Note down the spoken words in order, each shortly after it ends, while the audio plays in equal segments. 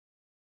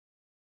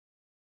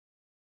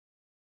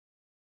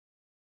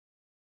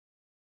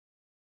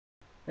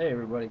Hey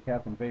everybody,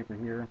 Captain Vapor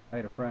here. I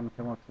had a friend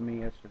come up to me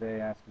yesterday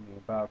asking me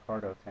about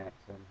Carto tanks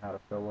and how to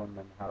fill them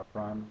and how to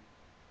prime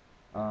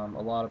them.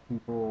 A lot of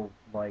people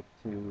like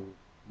to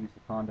use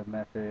the condom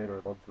method, or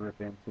they'll drip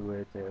into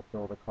it to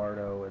fill the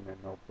Carto and then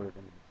they'll put it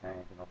into the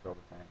tank and they'll fill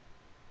the tank.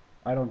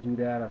 I don't do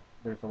that.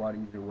 There's a lot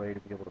easier way to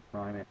be able to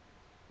prime it.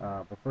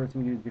 But first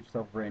thing you do is get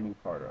yourself a brand new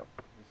Carto.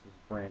 This is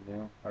brand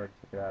new. I already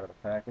took it out of the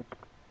package.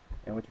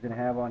 And what you're going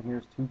to have on here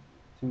is two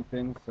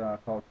things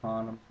called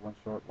condoms, one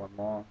short, one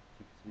long.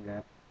 You can see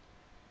that.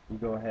 You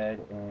go ahead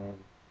and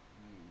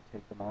you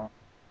take them off.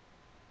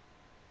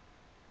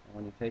 And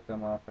when you take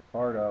them off the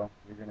Carto,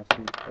 you're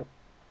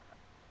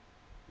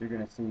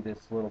gonna see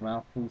this little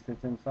mouthpiece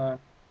that's inside.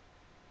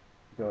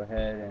 Go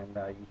ahead and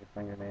use your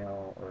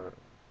fingernail or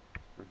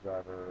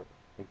screwdriver,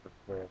 paper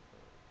clip, or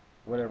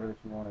whatever that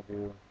you want to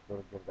do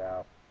to get it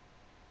out.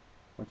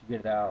 Once you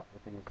get it out, the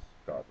thing is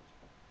garbage.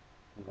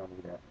 You don't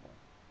need it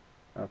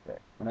anymore. Okay,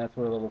 and that's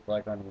what it'll look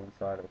like on the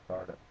inside of the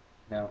Carto.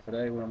 Now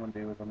today what I'm gonna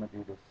do is I'm gonna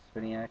do this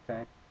Spinac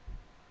tank.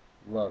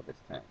 Love this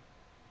tank.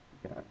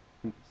 You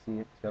can see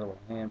it. It's got a little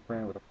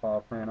handprint with a paw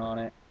print on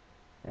it,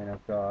 and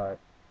I've got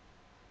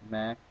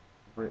Mac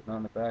written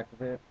on the back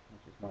of it,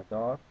 which is my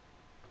dog.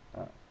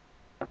 Uh,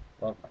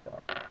 love my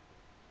dog.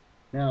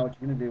 Now what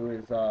you're gonna do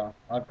is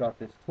I've got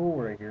this tool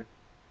right here,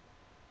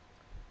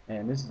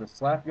 and this is a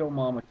Slap Yo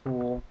Mama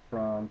tool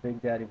from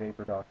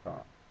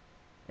BigDaddyVapor.com,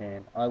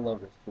 and I love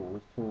this tool.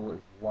 This tool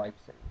is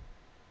lifesaving.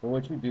 But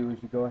what you do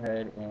is you go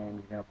ahead and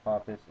you're gonna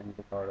pop this into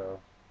the Carto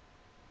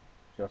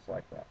just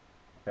like that.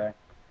 Okay?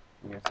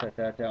 You're gonna set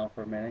that down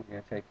for a minute.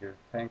 You're gonna take your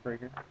tank right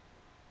here,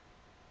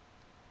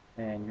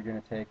 and you're going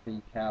to take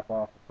the cap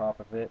off the top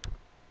of it.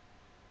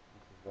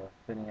 This is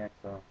a Finiac,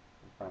 so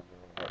sometimes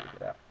it's a little hard to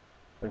get out.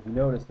 But if you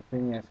notice, the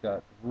Finiac's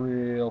got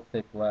real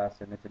thick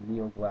glass, and it's a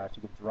needle glass.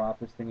 You can drop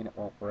this thing and it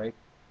won't break.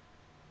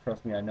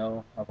 Trust me, I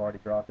know. I've already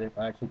dropped it.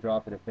 I actually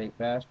dropped it at Vape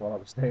Bash while I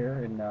was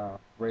there, and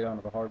right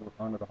onto the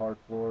hard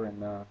floor, and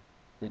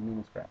didn't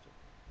even scratch it.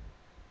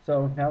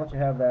 So now that you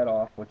have that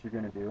off, what you're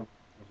going to do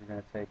is you're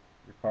going to take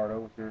your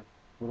Carto with your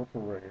little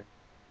tool right here.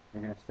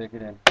 You're going to stick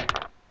it in.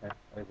 I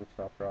would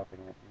stop dropping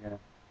it. You're going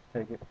to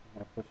take it,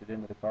 you're going to push it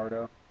into the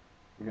Carto.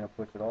 You're going to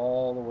push it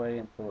all the way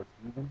until it's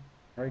even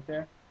right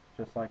there,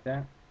 just like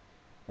that.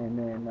 And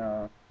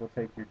then we'll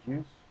take your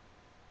juice,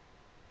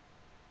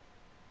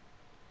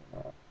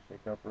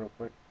 shake up real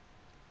quick.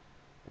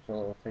 So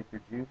we'll take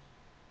your juice.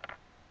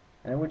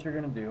 And then what you're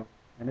going to do,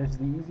 and this is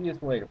the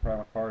easiest way to prime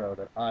a Carto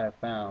that I have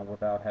found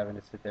without having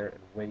to sit there and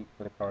wait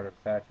for the Carto to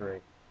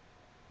saturate.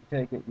 You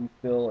take it, you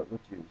fill it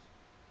with juice.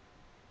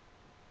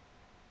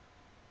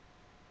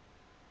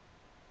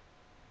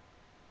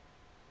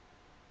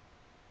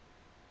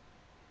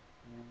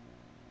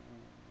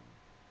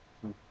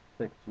 Some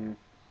thick juice,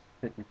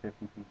 50-50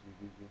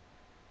 PGVG.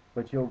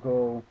 But you'll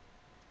go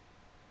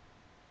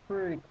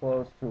pretty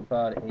close to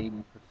about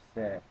 80%.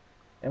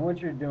 And what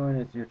you're doing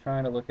is you're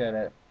trying to look at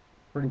it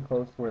pretty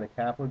close to where the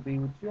cap would be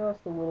with just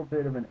a little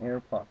bit of an air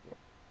pocket.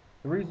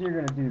 The reason you're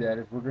going to do that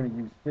is we're going to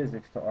use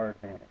physics to our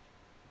advantage.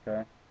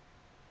 Okay?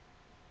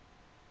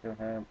 Go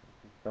ahead,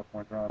 put a couple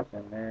more drops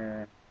in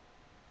there.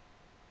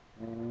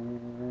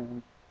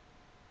 And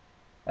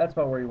that's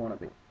about where you want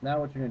to be. Now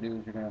what you're going to do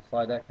is you're going to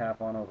slide that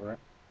cap on over it.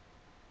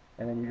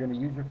 And then you're going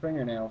to use your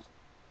fingernails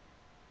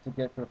to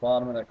get to the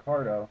bottom of that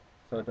Carto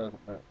so it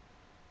doesn't move.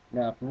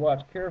 Now, if you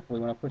watch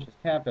carefully, when I push this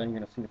cap down, you're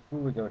going to see the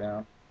fluid go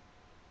down,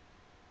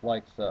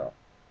 like so.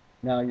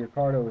 Now your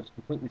Carto is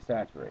completely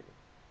saturated.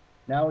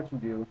 Now what you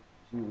do is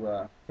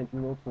you take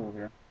your little tool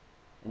here,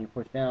 and you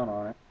push down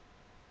on it,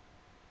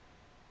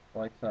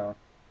 like so,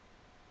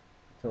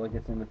 until it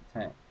gets into the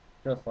tank,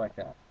 just like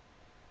that.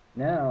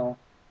 Now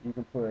you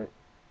can put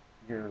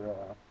your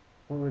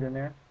fluid in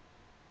there,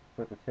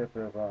 put the tip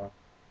of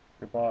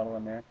your bottle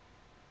in there,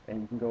 and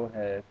you can go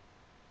ahead and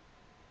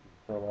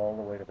fill all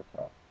the way to the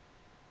top,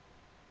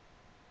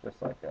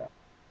 just like that.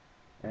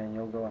 And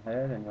you'll go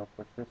ahead and you'll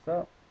push this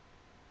up,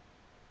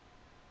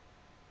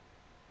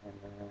 and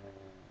then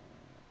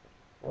push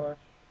it flush,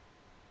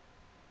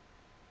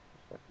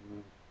 just like you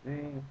need it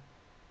to be.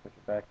 Push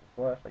it back to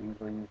flush. I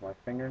usually use my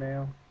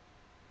fingernail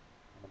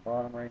on the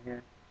bottom right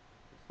here,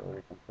 just so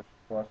I can push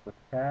it flush with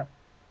the cap.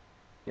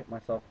 Get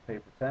myself a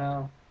paper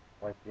towel,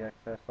 wipe the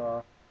excess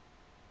off.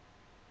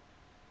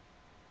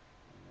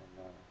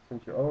 And then,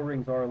 since your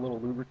O-rings are a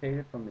little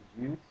lubricated from the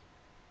juice,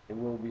 it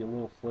will be a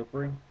little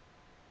slippery.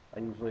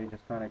 I usually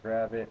just kind of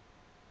grab it,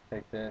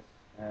 take this,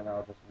 and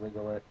I'll just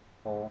wiggle it,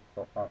 pull,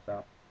 so it pops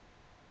out.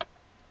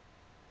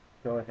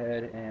 Go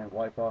ahead and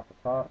wipe off the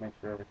top, make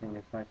sure everything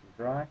is nice and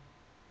dry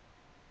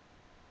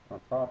on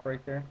top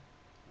right there.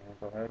 And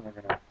go ahead and we're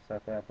going to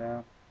set that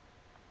down.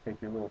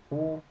 Take your little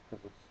tool,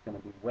 because it's going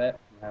to be wet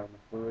from having the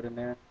fluid in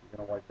there. You're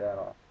going to wipe that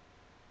off.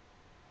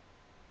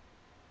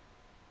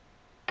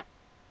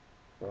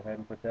 Go ahead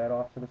and put that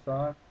off to the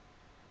side.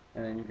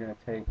 And then you're going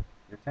to take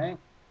your tank,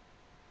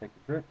 take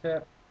the drip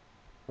tip,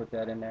 put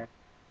that in there.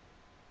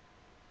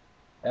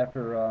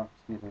 After,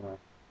 excuse me, my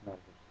nose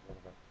is just a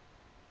little bit.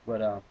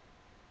 But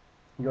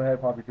you go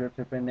ahead, pop your drip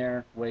tip in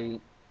there,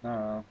 wait, I don't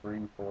know, 3,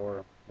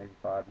 4, maybe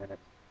 5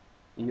 minutes.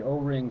 The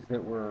O-rings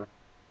that were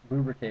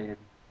lubricated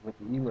with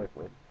the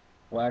e-liquid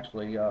will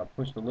actually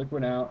push the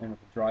liquid out and it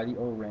will dry the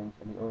O-rings,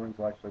 and the O-rings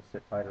will actually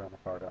sit tighter on the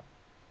Carto.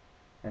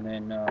 And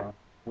then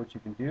what you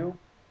can do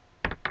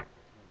is, let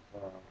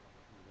me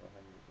go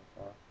ahead and get this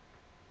off.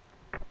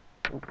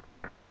 Oop.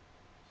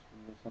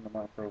 Screw this into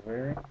my Pro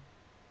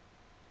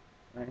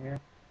right here.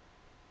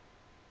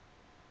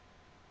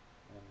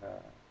 And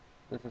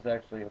this is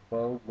actually a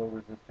Bogue low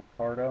resistant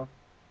Carto.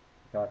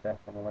 Got that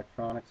from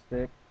Electronic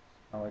Stick.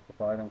 I like to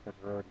buy them because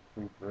they're already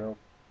pre-drilled.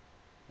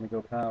 Let me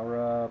go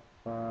power up.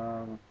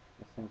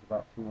 This thing's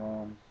about 2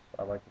 ohms.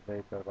 I like to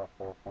vape at about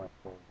 4.4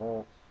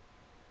 volts.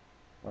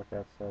 Let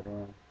that set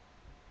in.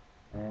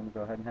 And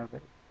go ahead and have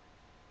vape.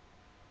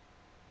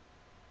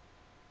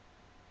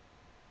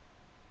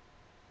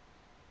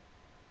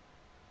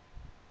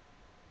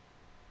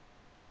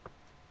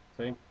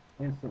 See?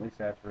 Instantly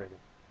saturated.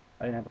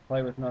 I didn't have to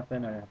play with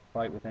nothing. I didn't have to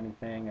fight with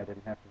anything. I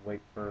didn't have to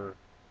wait for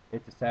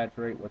it to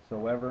saturate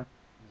whatsoever.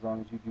 As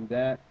long as you do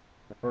that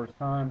the first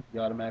time, you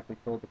automatically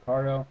filled the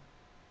Carto.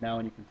 Now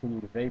when you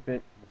continue to vape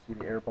it, you'll see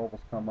the air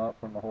bubbles come up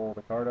from the hole of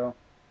the Carto.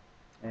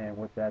 And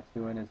what that's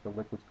doing is the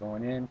liquid's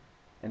going in,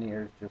 and the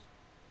air's just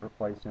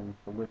replacing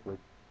the liquid.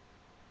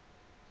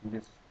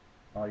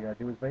 All you gotta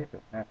do is vape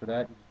it. After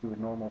that, you just do a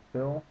normal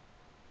fill,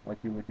 like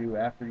you would do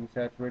after you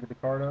saturated the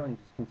Carto, and you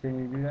just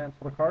continue to do that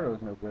until the Carto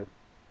is no good.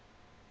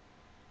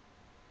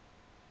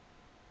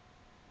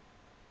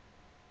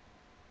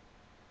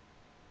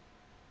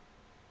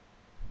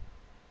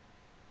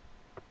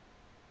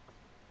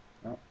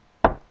 Well,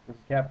 this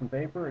is Captain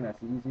Vapor, and that's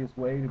the easiest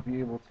way to be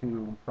able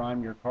to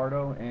prime your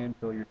Carto and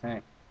fill your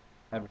tank.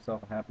 Have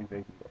yourself a happy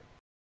vaping day.